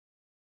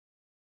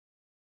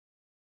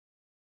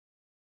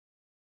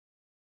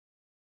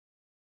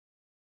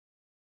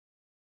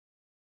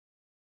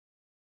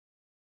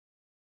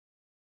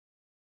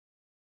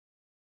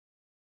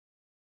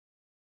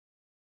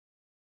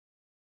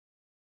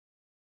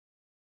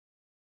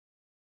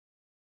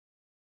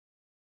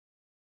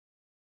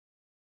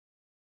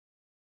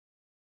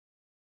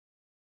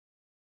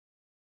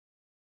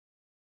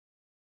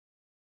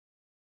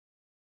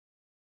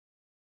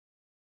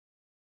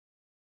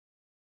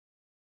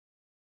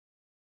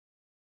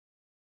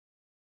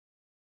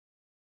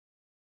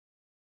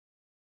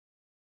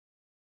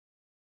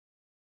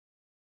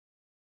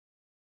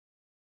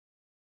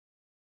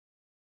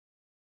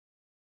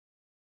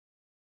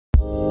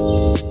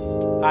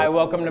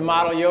welcome to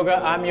Model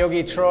Yoga. I'm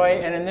Yogi Troy,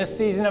 and in this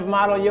season of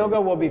Model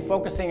Yoga, we'll be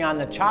focusing on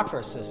the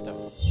chakra system.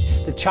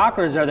 The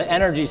chakras are the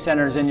energy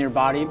centers in your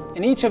body,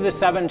 and each of the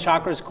 7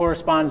 chakras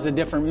corresponds to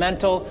different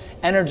mental,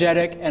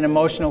 energetic, and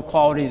emotional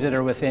qualities that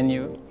are within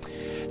you.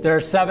 There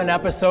are 7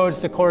 episodes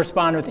to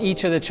correspond with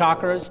each of the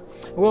chakras.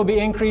 We'll be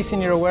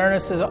increasing your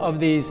awareness of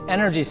these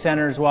energy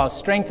centers while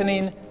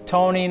strengthening,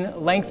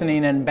 toning,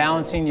 lengthening, and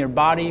balancing your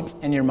body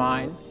and your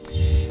mind.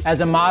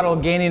 As a model,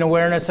 gaining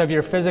awareness of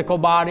your physical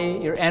body,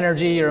 your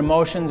energy, your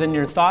emotions, and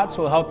your thoughts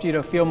will help you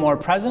to feel more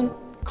present,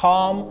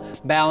 calm,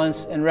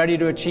 balanced, and ready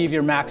to achieve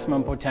your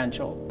maximum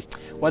potential.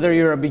 Whether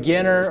you're a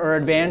beginner or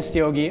advanced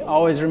yogi,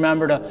 always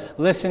remember to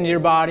listen to your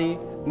body,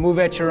 move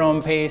at your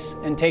own pace,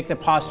 and take the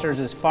postures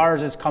as far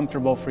as is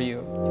comfortable for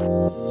you.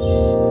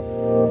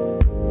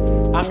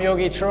 I'm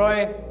Yogi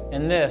Troy,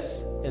 and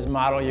this is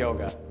Model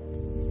Yoga.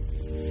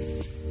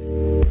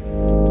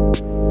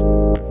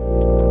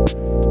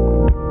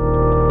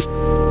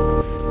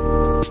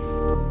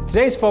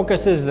 Today's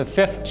focus is the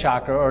 5th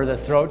chakra, or the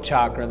throat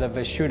chakra, the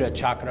Vishuddha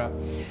chakra.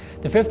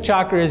 The 5th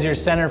chakra is your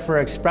center for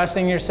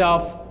expressing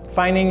yourself,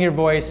 finding your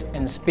voice,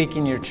 and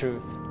speaking your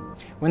truth.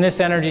 When this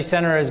energy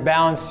center is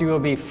balanced, you will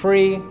be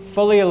free,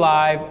 fully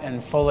alive,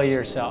 and fully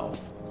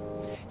yourself.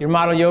 Your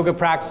Model Yoga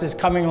practice is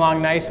coming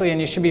along nicely, and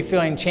you should be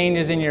feeling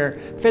changes in your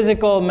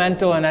physical,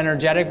 mental, and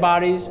energetic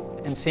bodies,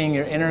 and seeing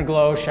your inner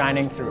glow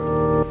shining through.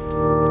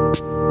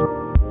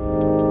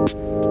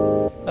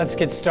 Let's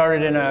get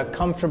started in a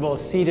comfortable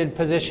seated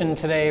position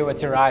today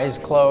with your eyes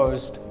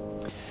closed.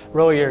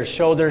 Roll your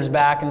shoulders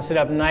back and sit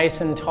up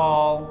nice and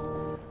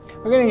tall.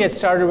 We're going to get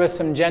started with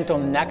some gentle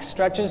neck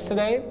stretches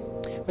today,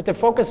 with the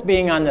focus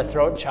being on the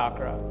throat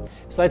chakra.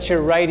 So let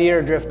your right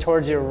ear drift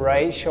towards your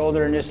right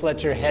shoulder and just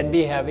let your head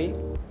be heavy.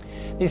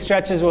 These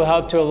stretches will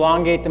help to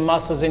elongate the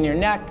muscles in your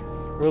neck,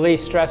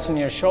 release stress in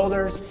your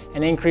shoulders,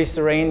 and increase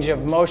the range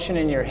of motion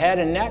in your head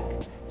and neck,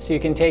 so you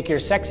can take your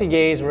sexy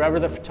gaze wherever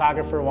the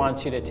photographer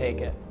wants you to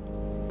take it.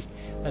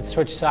 Let's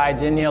switch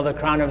sides. Inhale the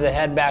crown of the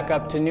head back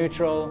up to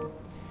neutral,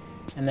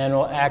 and then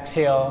we'll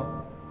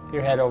exhale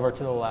your head over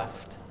to the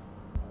left.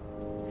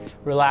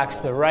 Relax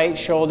the right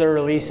shoulder,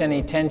 release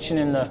any tension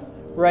in the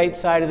right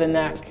side of the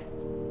neck.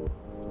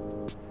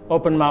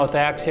 Open mouth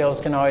exhales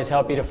can always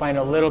help you to find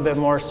a little bit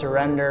more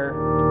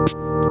surrender.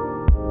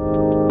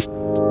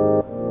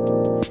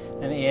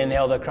 And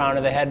inhale the crown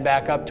of the head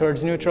back up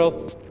towards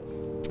neutral.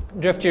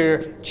 Drift your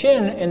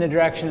chin in the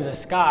direction of the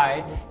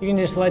sky. You can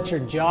just let your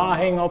jaw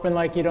hang open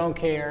like you don't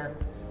care.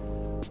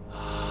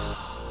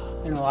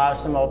 And allow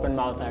some open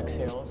mouth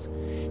exhales.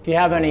 If you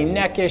have any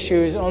neck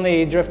issues,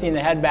 only drifting the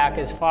head back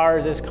as far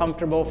as is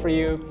comfortable for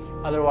you.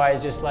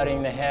 Otherwise, just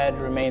letting the head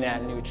remain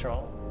at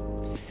neutral.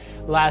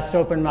 Last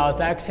open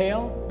mouth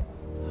exhale.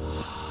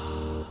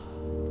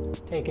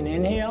 Take an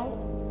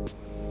inhale.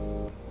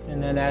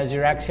 And then as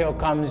your exhale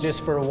comes,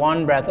 just for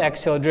one breath,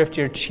 exhale, drift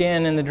your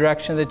chin in the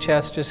direction of the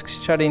chest, just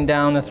shutting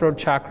down the throat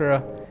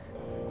chakra.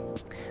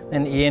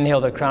 Then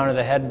inhale the crown of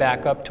the head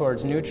back up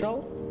towards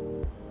neutral.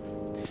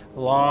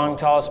 Long,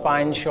 tall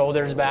spine,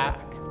 shoulders back.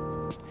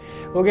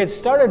 We'll get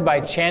started by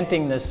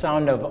chanting the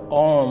sound of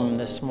Om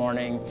this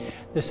morning.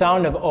 The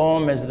sound of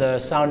Om is the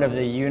sound of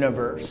the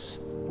universe.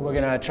 We're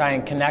going to try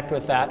and connect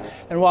with that.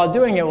 And while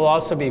doing it, we'll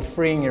also be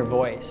freeing your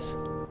voice.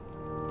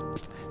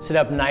 Sit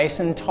up nice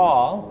and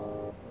tall.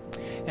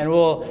 And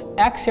we'll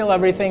exhale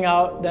everything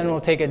out, then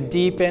we'll take a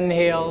deep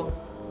inhale,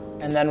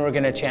 and then we're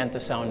going to chant the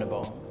sound of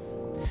Om.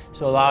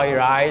 So allow your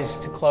eyes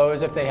to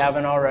close if they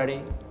haven't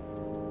already.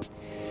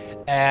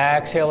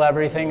 Exhale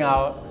everything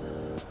out.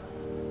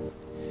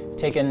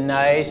 Take a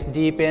nice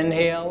deep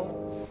inhale.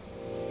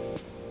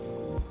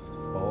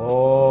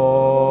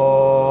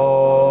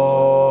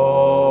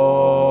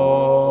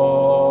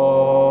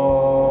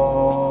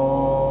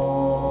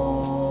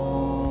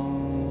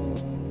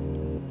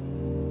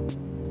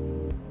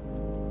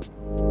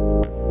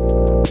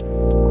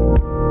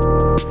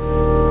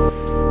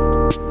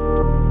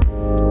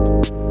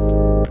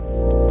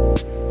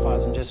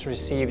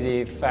 Receive the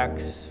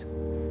effects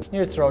in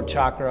your throat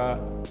chakra,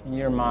 in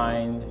your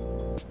mind.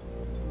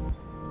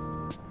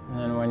 And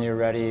then when you're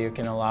ready, you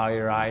can allow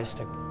your eyes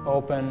to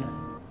open.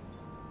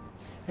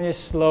 And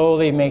just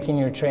slowly making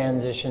your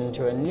transition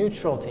to a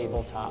neutral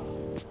tabletop.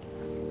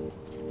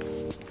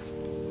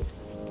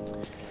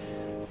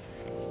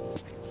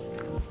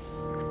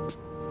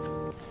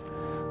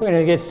 We're going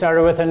to get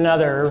started with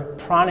another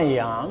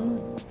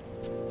pranayama.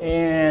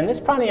 And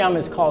this pranayama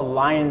is called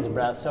lion's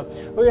breath. So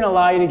we're going to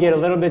allow you to get a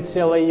little bit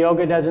silly.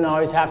 Yoga doesn't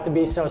always have to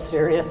be so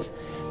serious.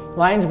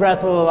 Lion's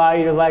breath will allow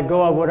you to let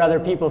go of what other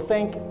people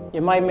think.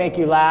 It might make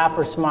you laugh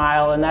or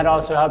smile, and that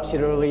also helps you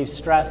to relieve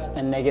stress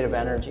and negative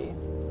energy.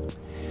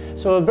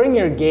 So we'll bring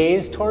your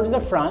gaze towards the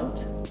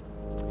front.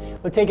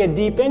 We'll take a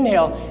deep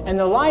inhale, and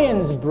the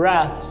lion's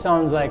breath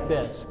sounds like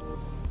this.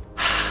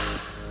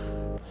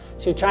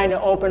 So you're trying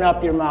to open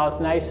up your mouth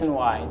nice and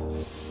wide.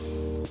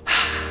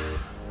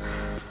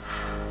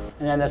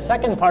 And then the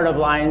second part of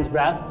lion's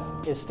breath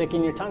is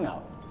sticking your tongue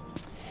out.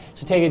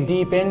 So take a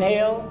deep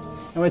inhale,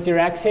 and with your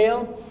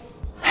exhale,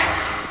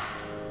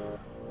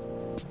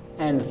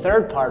 And the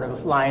third part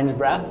of lion's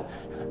breath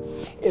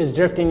is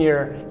drifting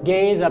your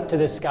gaze up to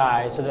the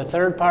sky. So the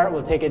third part,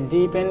 we'll take a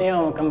deep inhale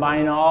and we'll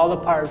combine all the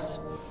parts.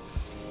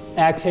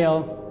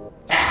 Exhale,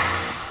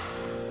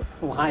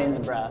 lion's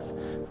breath.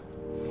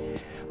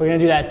 We're gonna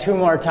do that 2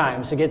 more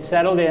times. So get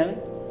settled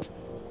in.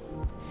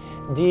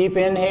 Deep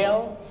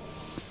inhale.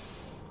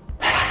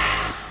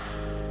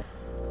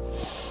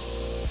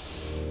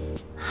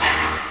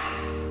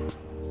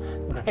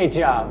 Great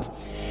job.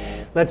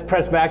 Let's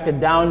press back to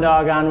down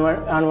dog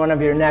on one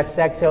of your next.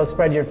 Exhale,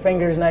 spread your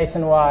fingers nice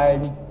and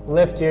wide.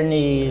 Lift your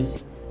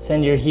knees.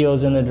 Send your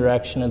heels in the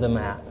direction of the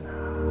mat.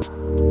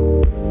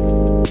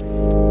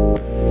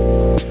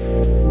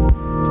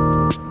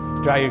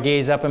 Draw your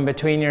gaze up in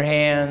between your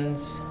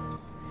hands.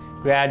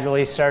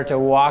 Gradually start to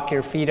walk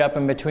your feet up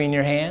in between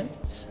your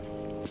hands.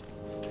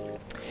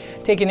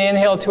 Take an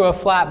inhale to a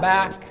flat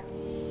back.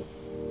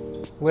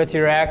 With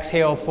your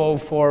exhale,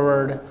 fold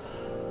forward.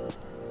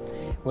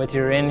 With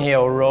your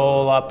inhale,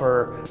 roll up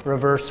or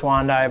reverse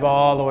swan dive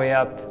all the way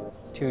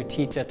up to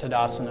Tita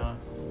Tadasana.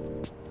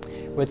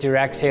 With your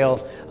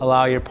exhale,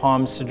 allow your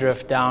palms to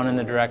drift down in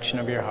the direction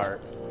of your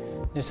heart.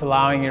 Just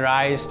allowing your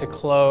eyes to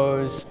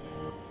close.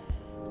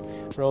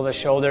 Roll the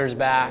shoulders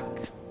back.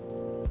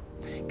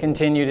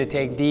 Continue to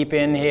take deep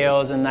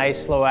inhales and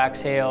nice slow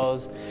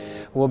exhales.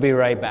 We'll be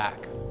right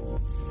back.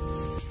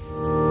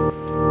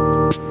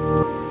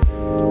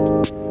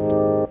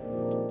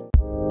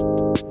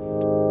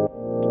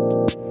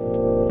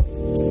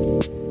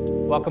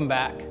 Welcome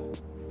back.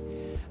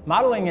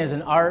 Modeling is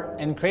an art,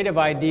 and creative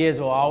ideas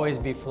will always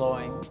be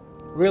flowing.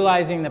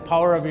 Realizing the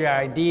power of your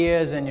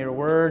ideas and your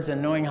words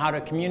and knowing how to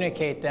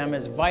communicate them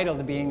is vital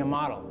to being a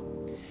model.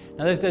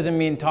 Now, this doesn't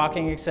mean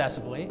talking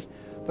excessively,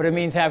 but it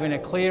means having a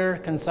clear,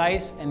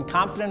 concise, and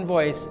confident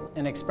voice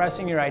in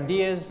expressing your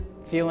ideas,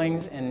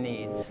 feelings, and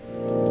needs.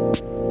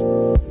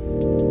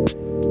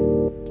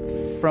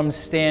 From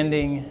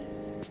standing,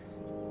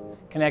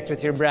 connect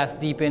with your breath.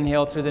 Deep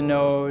inhale through the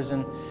nose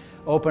and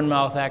open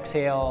mouth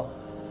exhale.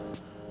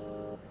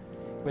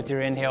 With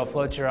your inhale,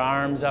 float your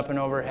arms up and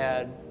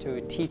overhead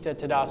to Tita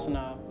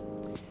Tadasana.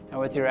 And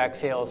with your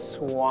exhale,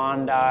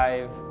 swan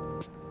dive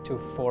to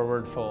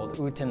forward fold,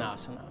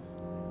 Uttanasana.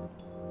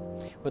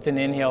 With an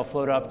inhale,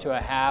 float up to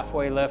a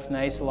halfway lift,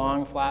 nice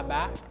long flat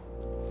back.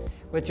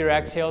 With your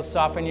exhale,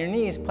 soften your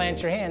knees,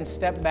 plant your hands,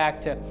 step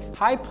back to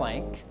high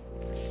plank,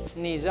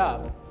 knees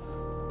up.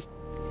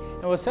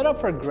 And we'll set up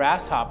for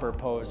grasshopper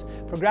pose.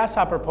 For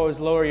grasshopper pose,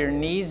 lower your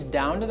knees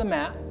down to the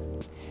mat,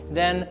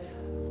 then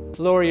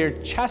lower your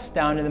chest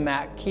down to the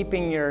mat,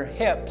 keeping your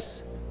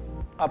hips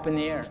up in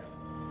the air.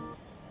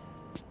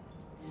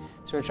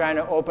 So we're trying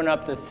to open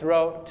up the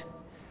throat.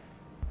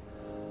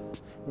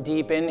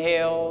 Deep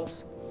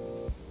inhales,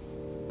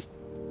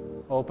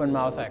 open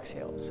mouth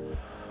exhales.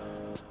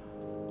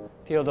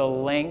 Feel the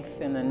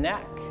length in the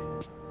neck.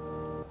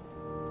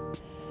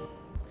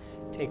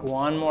 Take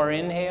one more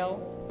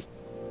inhale.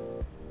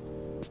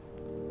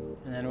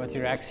 And then with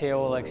your exhale,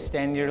 we'll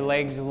extend your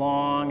legs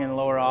long and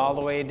lower all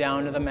the way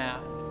down to the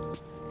mat.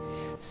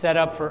 Set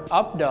up for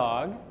up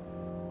dog.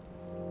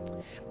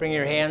 Bring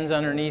your hands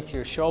underneath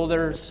your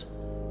shoulders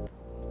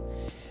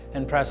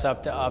and press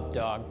up to up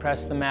dog.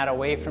 Press the mat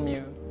away from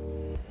you.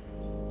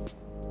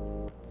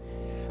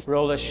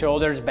 Roll the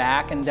shoulders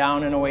back and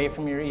down and away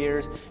from your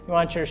ears. You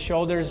want your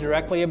shoulders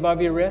directly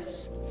above your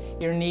wrists.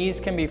 Your knees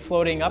can be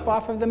floating up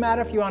off of the mat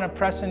if you want to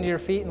press into your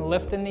feet and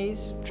lift the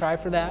knees. Try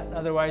for that.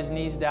 Otherwise,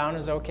 knees down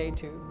is okay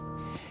too.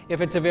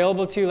 If it's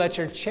available to you, let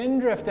your chin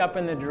drift up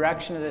in the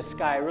direction of the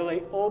sky,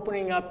 really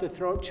opening up the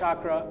throat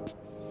chakra.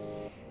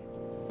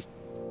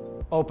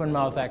 Open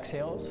mouth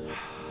exhales.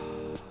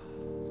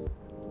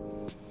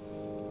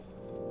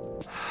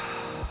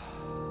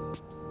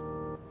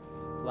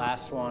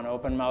 Last one,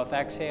 open mouth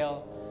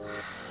exhale.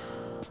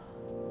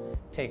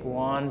 Take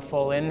one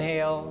full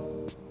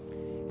inhale,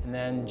 and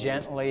then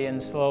gently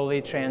and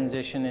slowly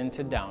transition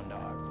into down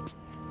dog.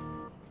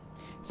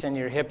 Send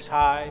your hips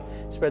high,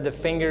 spread the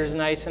fingers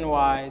nice and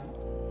wide.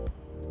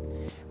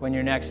 When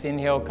your next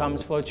inhale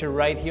comes, float your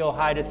right heel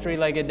high to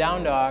three-legged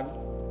down dog.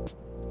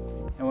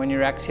 And when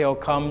your exhale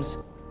comes,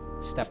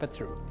 step it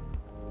through.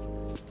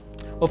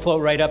 We'll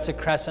float right up to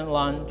crescent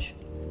lunge.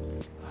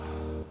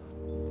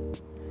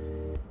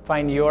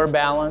 Find your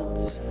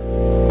balance.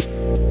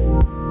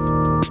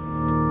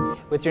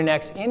 With your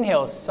next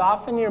inhale,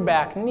 soften your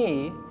back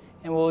knee,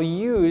 and we'll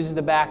use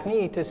the back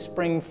knee to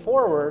spring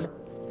forward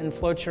and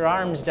float your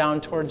arms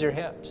down towards your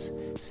hips.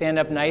 Stand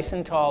up nice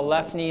and tall,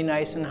 left knee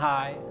nice and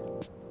high.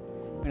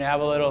 We're gonna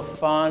have a little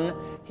fun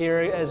here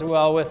as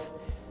well with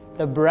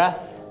the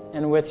breath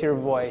and with your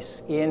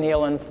voice.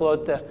 Inhale and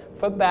float the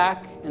foot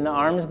back and the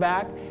arms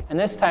back. And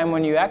this time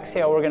when you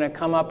exhale, we're gonna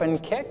come up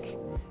and kick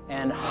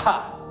and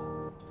ha.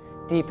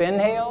 Deep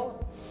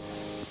inhale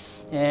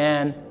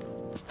and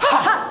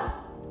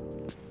ha.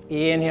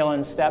 Inhale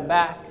and step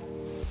back.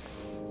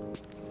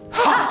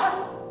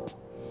 Ha.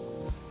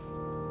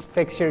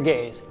 Fix your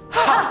gaze.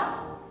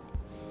 Ha.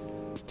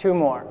 Two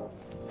more.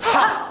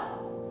 Ha.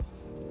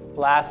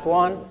 Last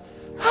one.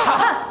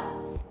 Ha.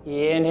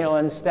 Inhale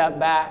and step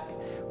back.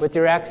 With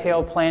your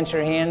exhale, plant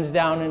your hands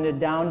down into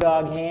down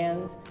dog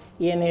hands.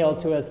 Inhale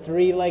to a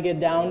three-legged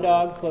down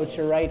dog. Float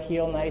your right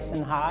heel nice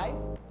and high.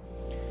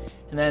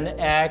 And then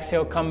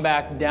exhale, come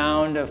back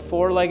down to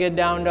four-legged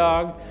down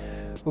dog.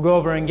 We'll go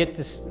over and get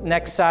this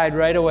next side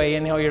right away.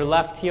 Inhale your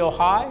left heel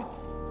high.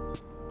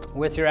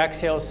 With your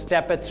exhale,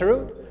 step it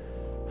through.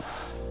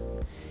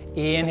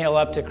 Inhale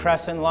up to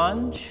crescent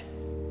lunge.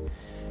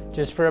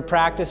 Just for a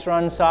practice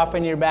run,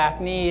 soften your back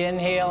knee.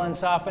 Inhale and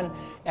soften.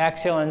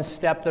 Exhale and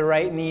step the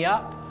right knee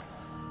up.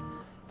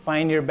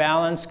 Find your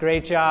balance.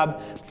 Great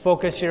job.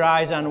 Focus your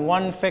eyes on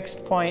one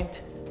fixed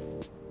point.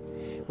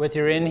 With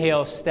your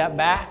inhale, step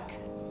back.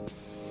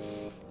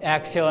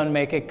 Exhale and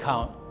make it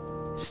count.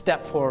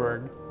 Step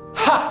forward.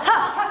 Ha!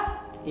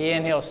 Ha!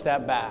 Inhale,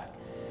 step back.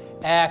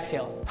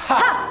 Exhale.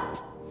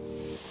 Ha!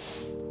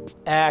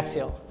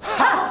 Exhale.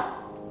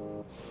 Ha!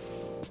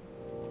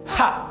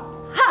 Ha!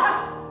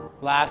 Ha!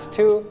 Last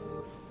two.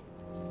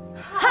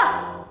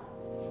 Ha!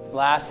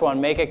 Last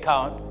one. Make it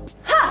count.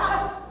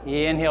 Ha!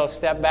 Inhale,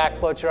 step back,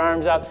 float your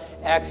arms up.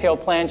 Exhale,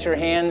 plant your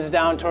hands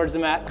down towards the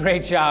mat.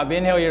 Great job.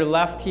 Inhale your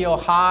left heel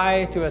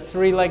high to a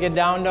three-legged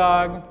down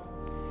dog.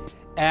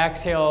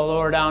 Exhale,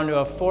 lower down to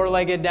a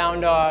four-legged down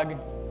dog.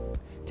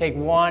 Take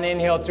one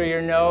inhale through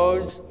your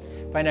nose.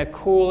 Find a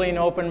cooling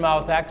open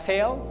mouth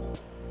exhale.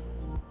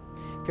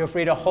 Feel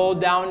free to hold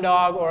down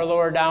dog or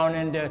lower down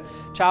into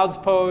child's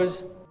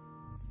pose.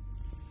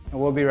 And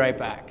we'll be right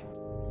back.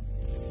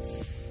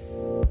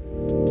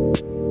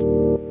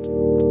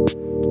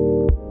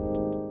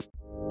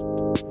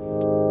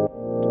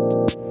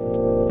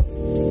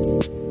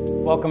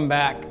 Welcome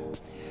back.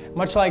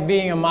 Much like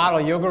being a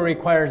model, yoga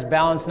requires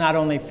balance not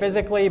only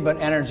physically, but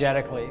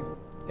energetically.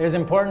 It is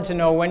important to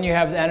know when you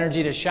have the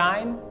energy to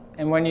shine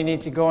and when you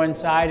need to go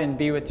inside and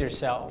be with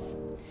yourself.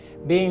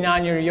 Being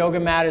on your yoga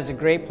mat is a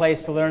great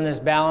place to learn this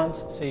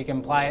balance so you can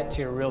apply it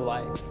to your real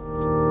life.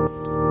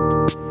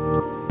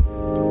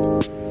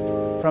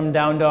 From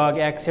down dog,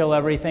 exhale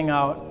everything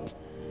out.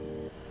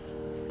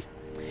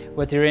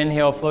 With your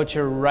inhale, float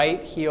your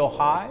right heel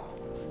high.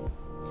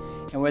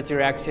 And with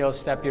your exhale,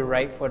 step your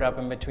right foot up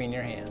in between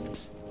your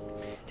hands.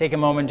 Take a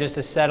moment just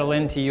to settle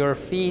into your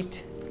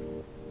feet.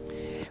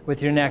 With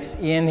your next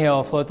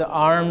inhale, float the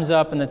arms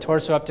up and the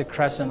torso up to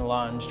crescent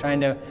lunge, trying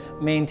to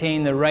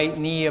maintain the right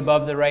knee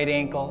above the right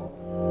ankle.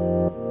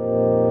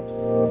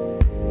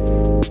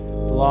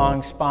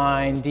 Long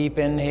spine, deep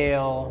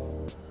inhale.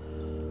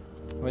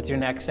 With your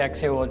next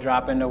exhale, we'll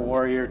drop into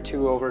Warrior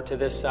Two over to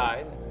this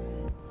side.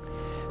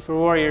 For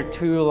Warrior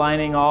Two,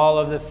 lining all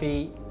of the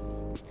feet.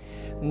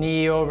 Right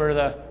knee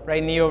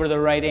over the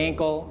right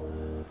ankle.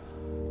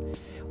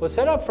 We'll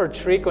set up for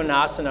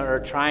Trikonasana or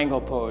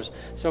triangle pose.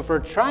 So for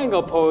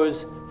triangle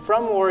pose,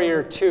 from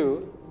Warrior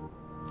Two,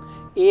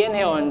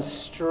 inhale and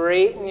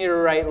straighten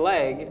your right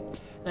leg.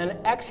 Then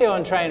exhale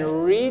and try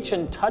and reach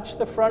and touch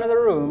the front of the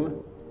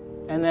room.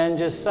 And then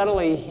just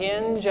subtly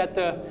hinge at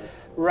the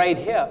right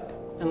hip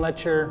and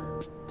let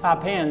your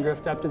top hand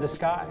drift up to the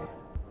sky.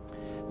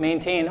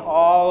 Maintain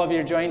all of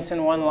your joints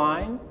in one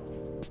line.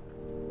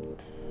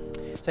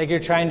 It's like you're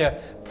trying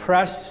to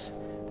press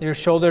your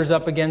shoulders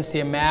up against the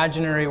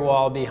imaginary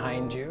wall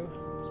behind you.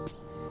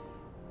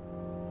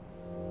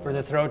 For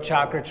the throat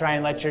chakra, try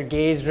and let your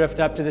gaze drift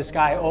up to the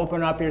sky.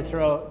 Open up your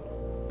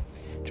throat.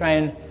 Try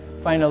and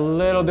find a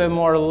little bit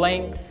more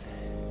length.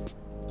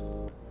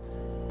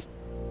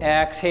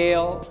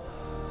 Exhale.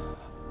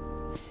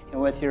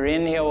 And with your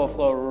inhale, we'll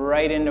flow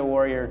right into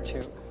Warrior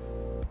Two.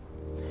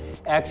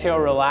 Exhale,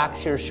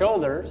 relax your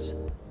shoulders.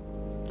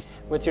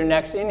 With your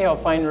next inhale,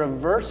 find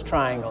reverse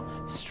triangle.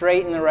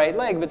 Straighten the right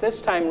leg, but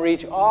this time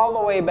reach all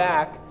the way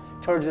back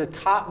towards the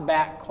top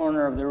back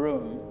corner of the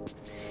room.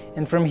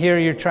 And from here,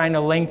 you're trying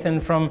to lengthen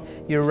from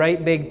your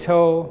right big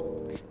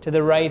toe to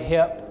the right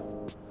hip,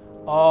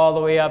 all the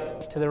way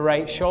up to the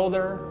right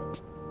shoulder,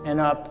 and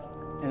up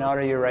and out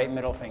of your right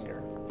middle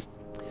finger.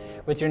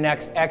 With your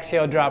next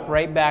exhale, drop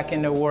right back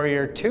into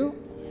Warrior Two.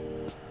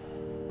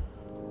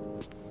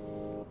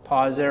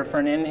 Pause there for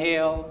an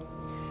inhale.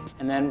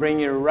 And then bring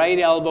your right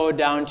elbow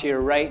down to your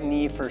right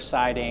knee for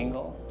side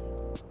angle.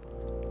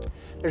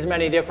 There's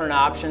many different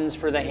options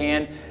for the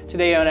hand.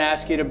 Today I want to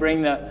ask you to bring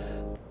the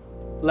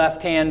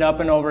left hand up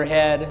and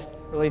overhead.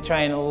 Really try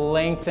and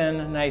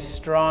lengthen a nice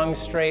strong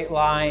straight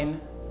line.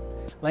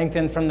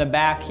 Lengthen from the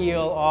back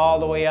heel all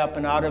the way up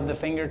and out of the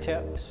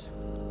fingertips.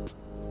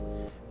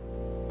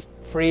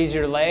 Freeze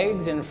your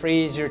legs and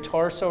freeze your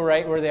torso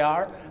right where they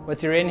are.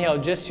 With your inhale,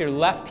 just your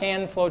left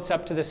hand floats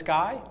up to the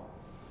sky.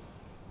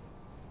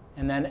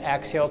 And then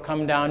exhale,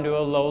 come down to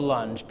a low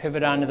lunge.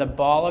 Pivot onto the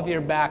ball of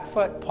your back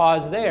foot.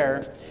 Pause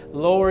there.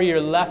 Lower your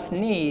left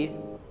knee.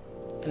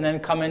 And then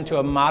come into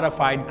a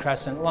modified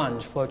crescent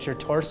lunge. Float your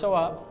torso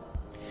up.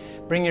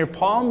 Bring your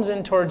palms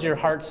in towards your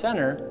heart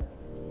center.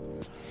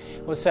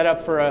 We'll set up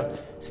for a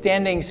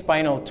standing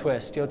spinal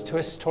twist. You'll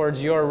twist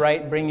towards your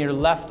right. Bring your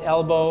left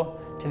elbow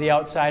to the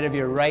outside of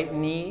your right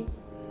knee.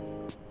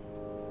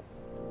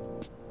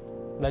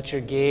 Let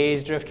your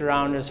gaze drift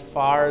around as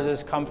far as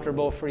is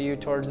comfortable for you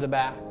towards the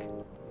back.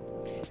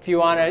 If you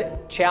want to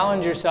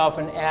challenge yourself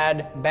and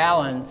add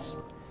balance,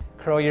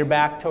 curl your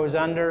back toes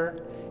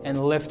under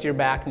and lift your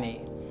back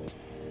knee.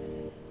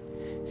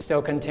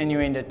 Still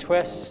continuing to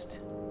twist.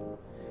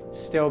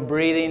 Still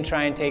breathing.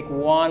 Try and take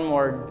one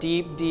more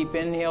deep, deep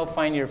inhale.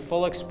 Find your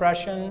full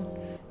expression.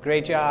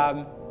 Great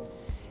job.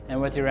 And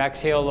with your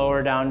exhale,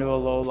 lower down to a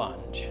low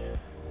lunge.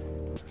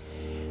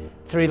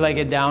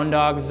 Three-legged down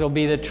dogs will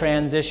be the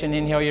transition.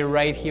 Inhale your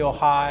right heel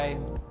high.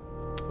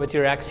 With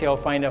your exhale,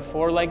 find a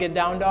four-legged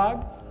down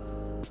dog.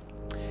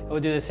 We'll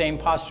do the same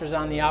postures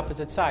on the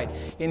opposite side.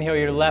 Inhale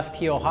your left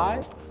heel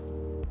high.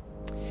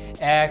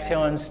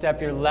 Exhale and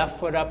step your left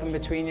foot up in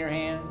between your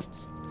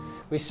hands.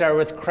 We start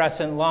with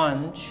crescent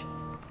lunge.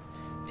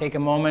 Take a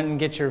moment and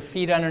get your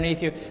feet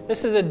underneath you.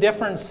 This is a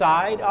different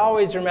side.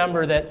 Always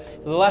remember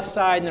that the left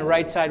side and the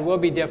right side will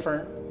be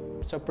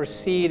different. So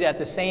proceed at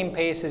the same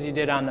pace as you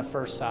did on the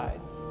first side.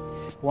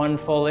 One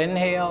full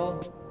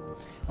inhale.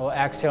 We'll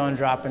exhale and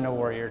drop into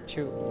warrior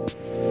two.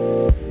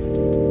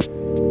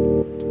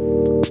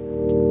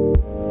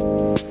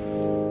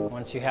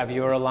 Once you have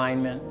your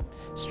alignment,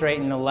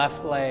 straighten the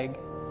left leg.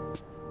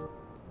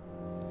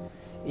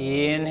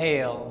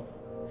 Inhale.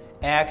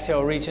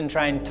 Exhale, reach and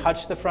try and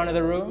touch the front of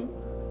the room.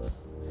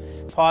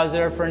 Pause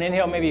there for an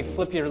inhale, maybe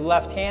flip your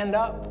left hand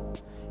up,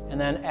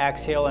 and then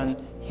exhale and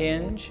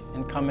hinge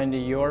and come into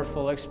your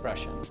full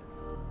expression.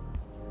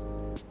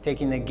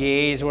 Taking the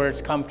gaze where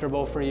it's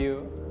comfortable for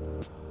you.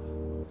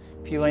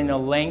 Feeling the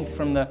length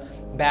from the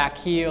back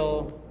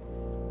heel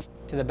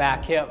to the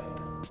back hip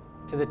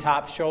to the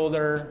top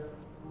shoulder,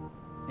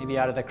 maybe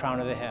out of the crown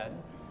of the head.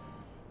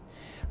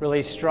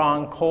 Really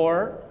strong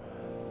core.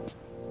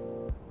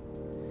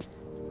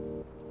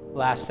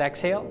 Last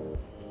exhale.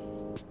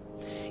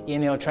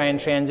 Inhale, try and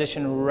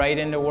transition right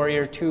into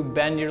warrior two.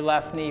 Bend your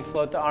left knee,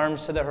 float the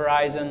arms to the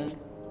horizon.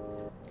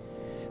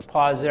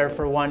 Pause there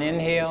for one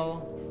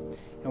inhale.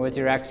 And with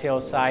your exhale,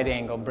 side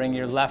angle. Bring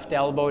your left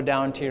elbow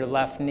down to your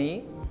left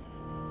knee.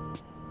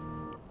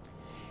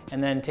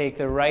 And then take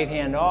the right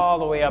hand all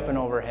the way up and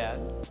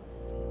overhead.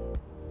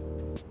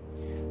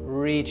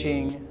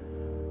 Reaching.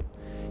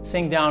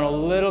 Sink down a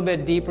little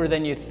bit deeper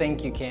than you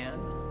think you can.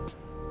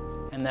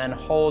 And then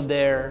hold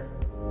there.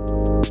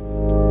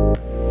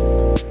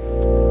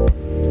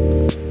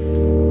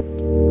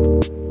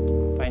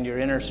 Find your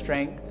inner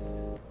strength.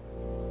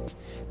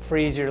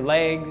 Freeze your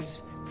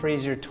legs,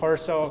 freeze your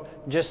torso.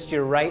 Just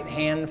your right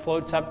hand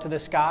floats up to the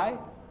sky.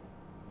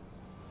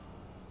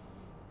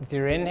 With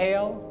your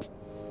inhale,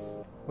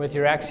 with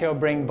your exhale,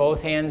 bring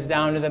both hands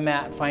down to the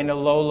mat. Find a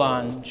low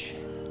lunge.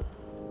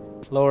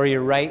 Lower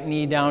your right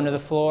knee down to the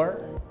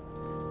floor.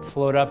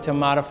 Float up to a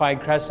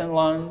modified crescent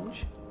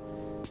lunge.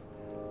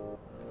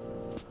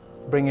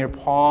 Bring your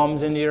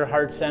palms into your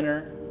heart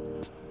center.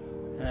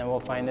 And then we'll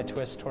find the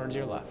twist towards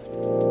your left.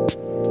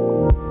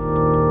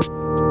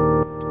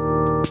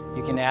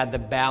 You can add the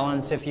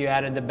balance if you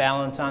added the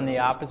balance on the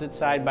opposite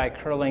side by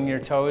curling your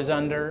toes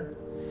under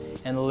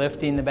and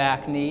lifting the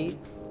back knee.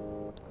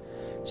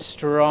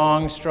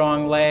 Strong,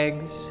 strong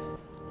legs.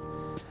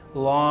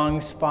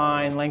 Long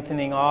spine,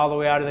 lengthening all the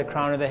way out of the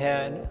crown of the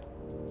head.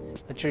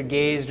 Let your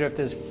gaze drift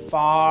as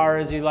far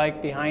as you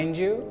like behind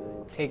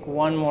you. Take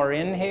one more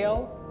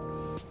inhale.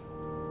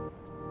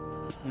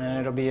 And then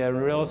it'll be a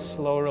real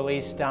slow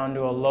release down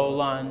to a low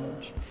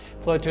lunge.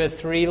 Float to a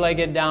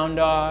three-legged down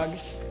dog.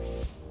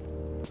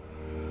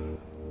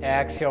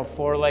 Exhale,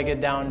 four-legged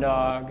down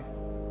dog.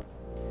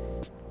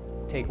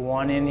 Take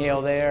one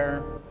inhale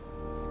there.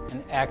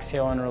 And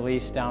exhale and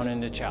release down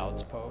into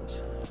child's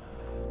pose.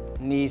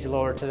 Knees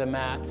lower to the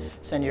mat.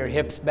 Send your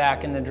hips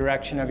back in the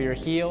direction of your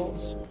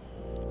heels.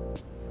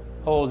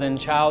 Hold in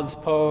child's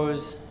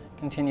pose.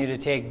 Continue to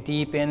take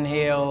deep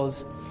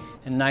inhales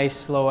and nice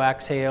slow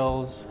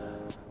exhales.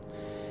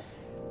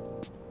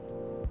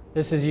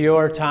 This is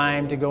your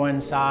time to go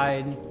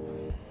inside.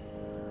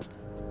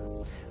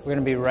 We're going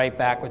to be right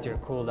back with your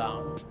cool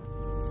down.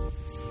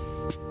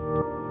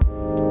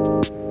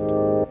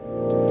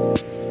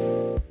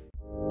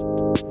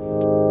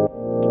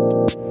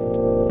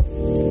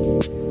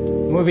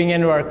 Moving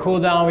into our cool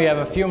down, we have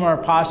a few more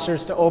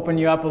postures to open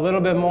you up a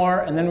little bit more,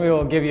 and then we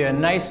will give you a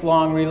nice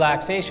long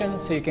relaxation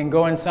so you can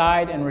go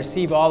inside and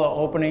receive all the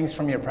openings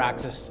from your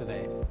practice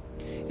today.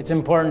 It's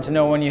important to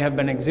know when you have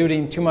been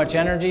exuding too much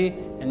energy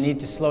and need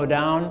to slow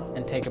down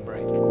and take a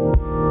break.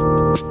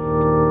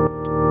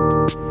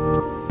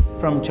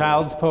 From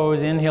child's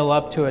pose, inhale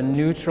up to a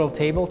neutral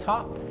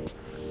tabletop.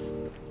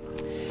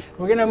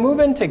 We're going to move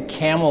into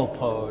camel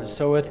pose.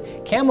 So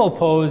with camel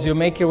pose, you'll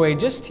make your way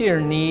just to your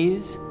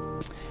knees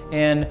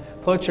and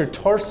float your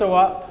torso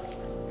up.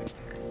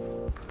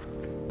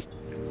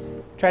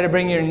 Try to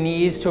bring your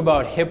knees to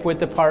about hip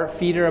width apart,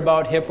 feet are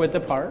about hip width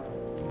apart.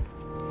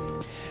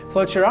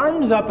 Float your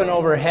arms up and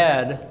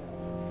overhead,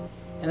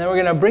 and then we're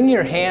going to bring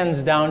your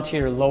hands down to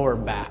your lower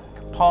back.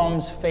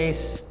 Palms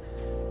face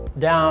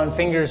down,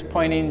 fingers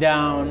pointing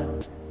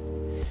down.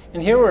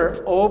 And here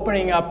we're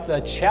opening up the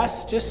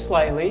chest just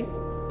slightly.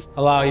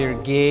 Allow your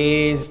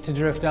gaze to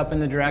drift up in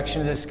the direction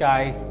of the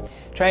sky.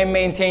 Try and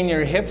maintain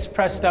your hips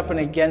pressed up and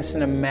against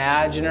an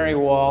imaginary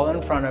wall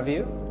in front of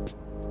you.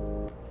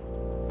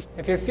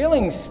 If you're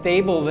feeling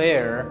stable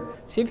there,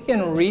 see if you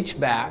can reach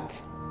back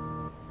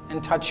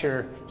and touch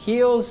your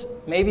heels,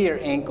 maybe your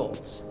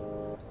ankles.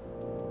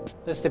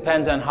 This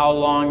depends on how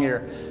long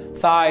your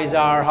thighs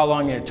are, how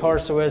long your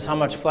torso is, how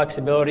much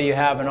flexibility you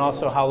have, and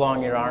also how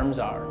long your arms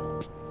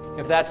are.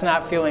 If that's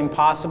not feeling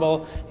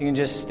possible, you can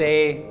just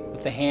stay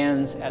with the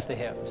hands at the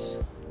hips.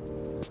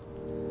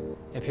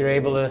 If you're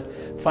able to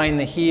find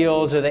the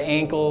heels or the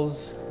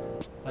ankles,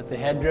 let the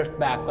head drift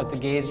back, let the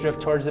gaze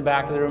drift towards the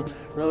back of the room.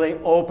 Really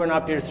open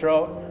up your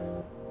throat.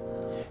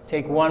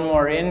 Take one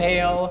more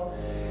inhale,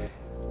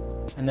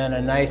 and then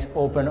a nice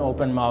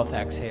open mouth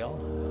exhale.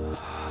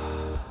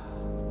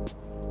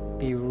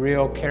 Be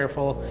real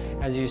careful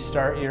as you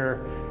start your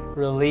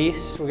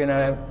release. We're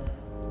gonna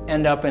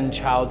end up in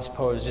child's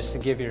pose just to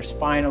give your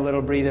spine a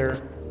little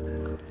breather.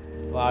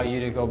 Allow you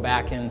to go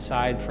back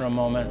inside for a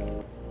moment.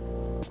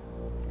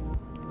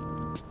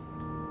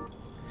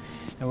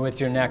 And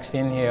with your next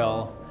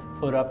inhale,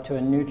 float up to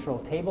a neutral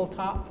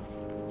tabletop.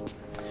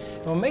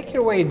 We'll make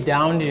your way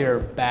down to your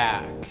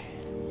back.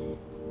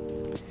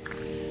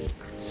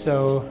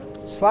 So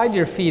slide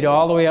your feet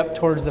all the way up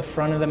towards the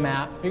front of the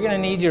mat. You're gonna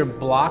need your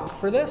block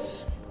for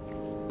this.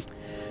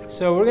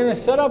 So we're gonna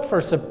set up for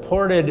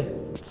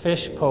supported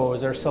fish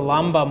pose or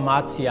Salamba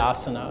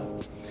Matsyasana.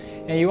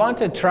 And you want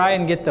to try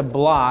and get the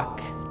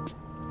block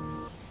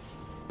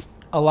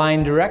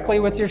aligned directly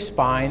with your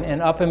spine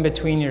and up in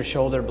between your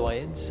shoulder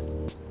blades.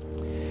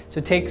 So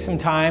take some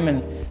time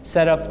and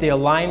set up the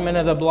alignment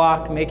of the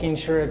block, making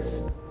sure it's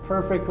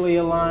perfectly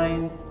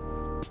aligned.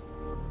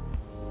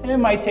 And it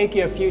might take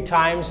you a few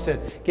times to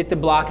get the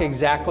block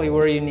exactly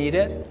where you need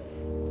it.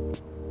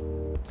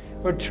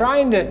 We're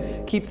trying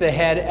to keep the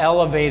head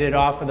elevated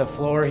off of the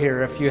floor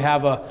here if you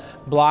have a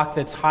block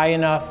that's high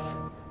enough.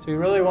 So we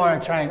really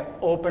want to try and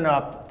open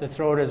up the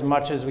throat as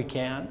much as we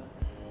can.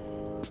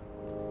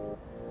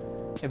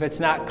 If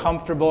it's not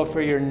comfortable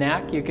for your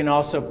neck, you can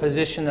also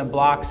position the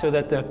block so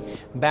that the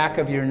back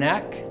of your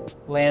neck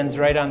lands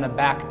right on the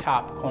back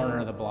top corner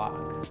of the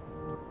block.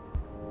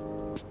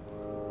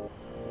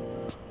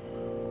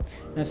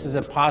 This is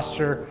a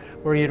posture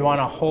where you'd want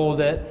to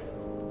hold it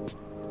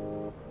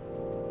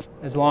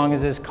as long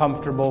as it's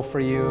comfortable for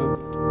you.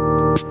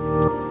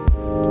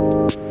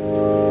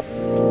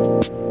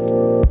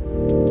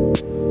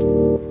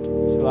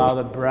 Just allow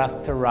the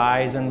breath to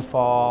rise and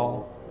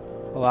fall.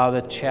 Allow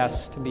the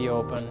chest to be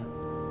open.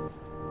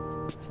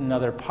 It's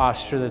another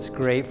posture that's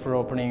great for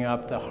opening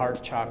up the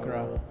heart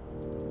chakra.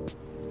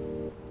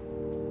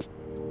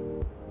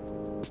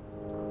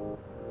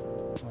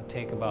 We'll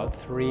take about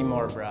 3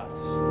 more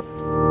breaths.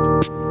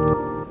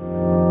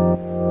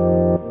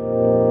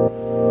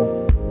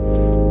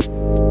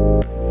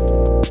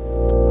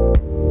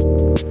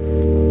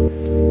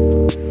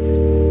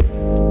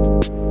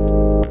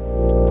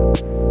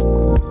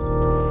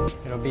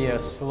 It'll be a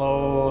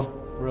slow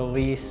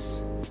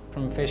release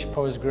from fish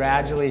pose.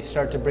 Gradually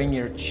start to bring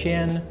your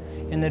chin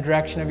in the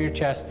direction of your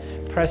chest.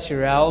 Press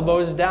your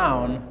elbows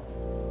down.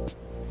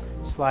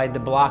 Slide the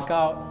block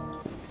out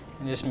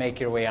and just make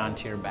your way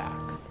onto your back.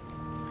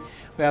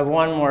 We have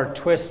one more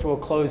twist we'll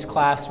close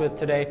class with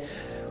today.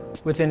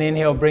 With an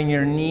inhale, bring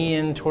your knee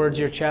in towards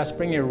your chest.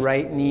 Bring your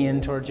right knee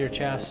in towards your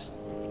chest.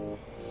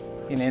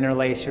 You can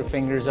interlace your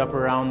fingers up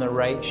around the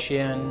right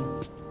shin.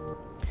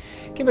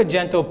 Give a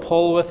gentle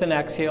pull with an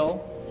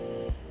exhale.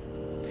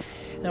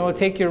 Now we'll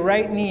take your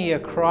right knee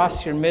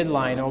across your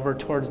midline over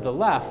towards the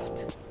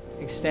left,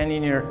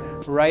 extending your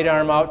right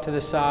arm out to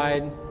the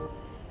side.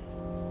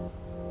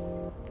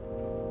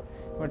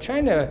 We're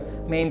trying to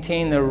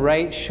maintain the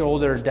right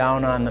shoulder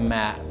down on the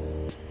mat.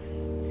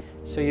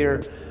 So your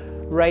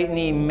right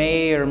knee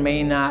may or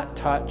may not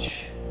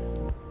touch.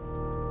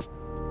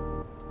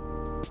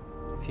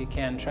 If you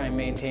can, try and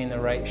maintain the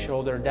right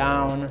shoulder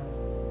down.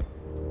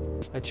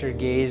 Let your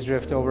gaze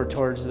drift over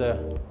towards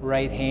the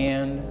right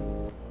hand.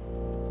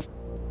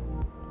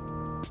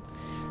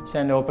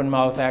 Send open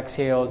mouth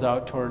exhales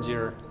out towards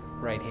your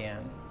right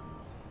hand.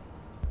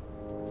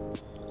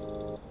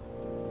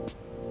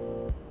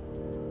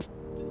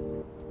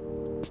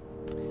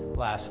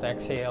 Last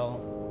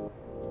exhale.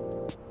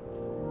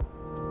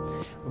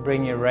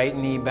 Bring your right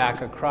knee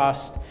back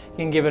across. You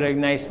can give it a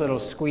nice little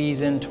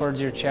squeeze in towards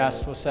your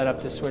chest. We'll set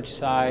up to switch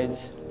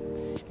sides.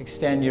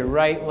 Extend your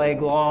right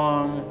leg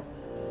long.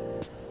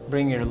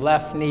 Bring your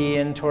left knee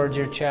in towards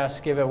your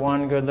chest. Give it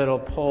one good little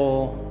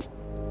pull.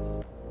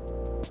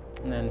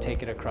 And then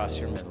take it across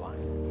your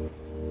midline.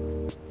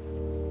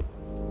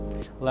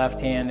 Left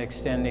hand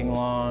extending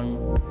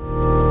long.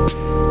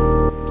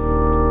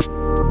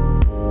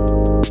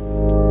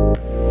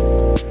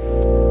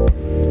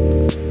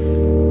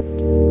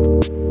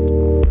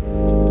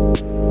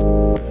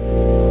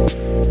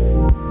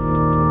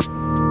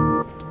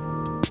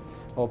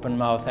 Open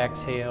mouth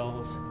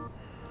exhales.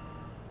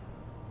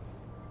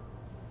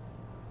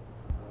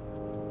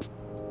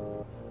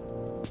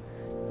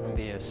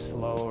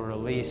 Slow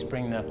release.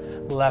 Bring the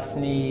left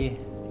knee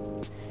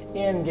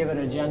in, give it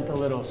a gentle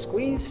little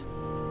squeeze.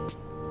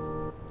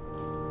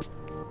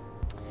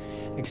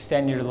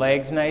 Extend your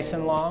legs nice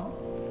and long.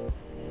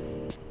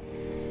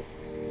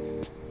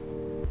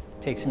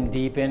 Take some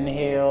deep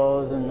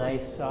inhales and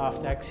nice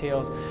soft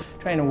exhales.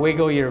 Trying to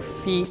wiggle your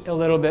feet a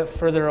little bit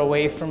further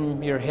away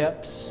from your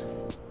hips.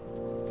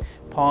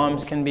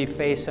 Palms can be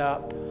face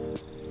up.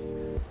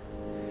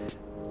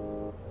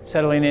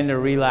 Settling into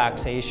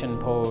relaxation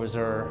pose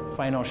or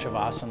final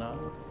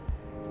shavasana.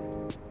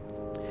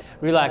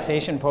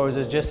 Relaxation pose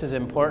is just as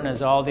important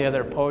as all the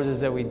other poses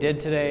that we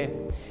did today.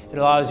 It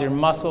allows your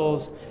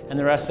muscles and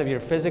the rest of your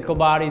physical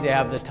body to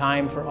have the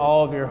time for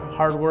all of your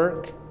hard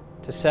work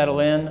to settle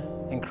in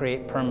and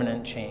create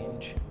permanent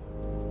change.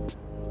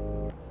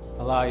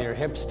 Allow your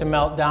hips to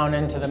melt down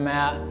into the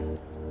mat.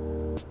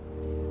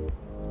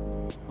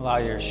 Allow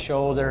your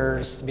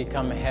shoulders to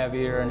become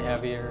heavier and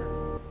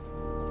heavier.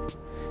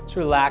 Just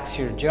relax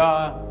your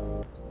jaw.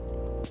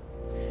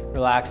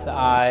 Relax the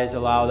eyes,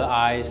 allow the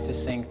eyes to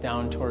sink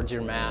down towards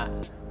your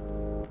mat.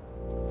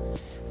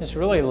 Just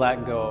really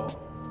let go.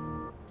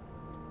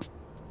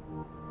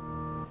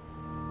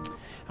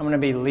 I'm going to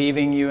be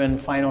leaving you in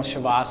final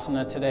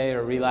shavasana today,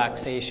 or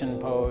relaxation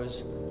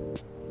pose.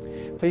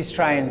 Please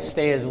try and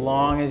stay as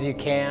long as you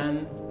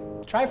can.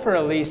 Try for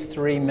at least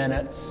 3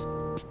 minutes.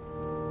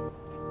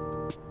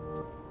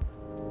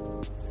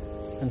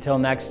 Until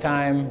next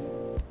time,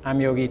 I'm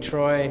Yogi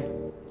Troy,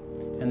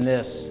 and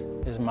this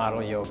is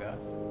Model Yoga.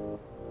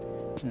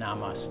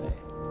 Namaste.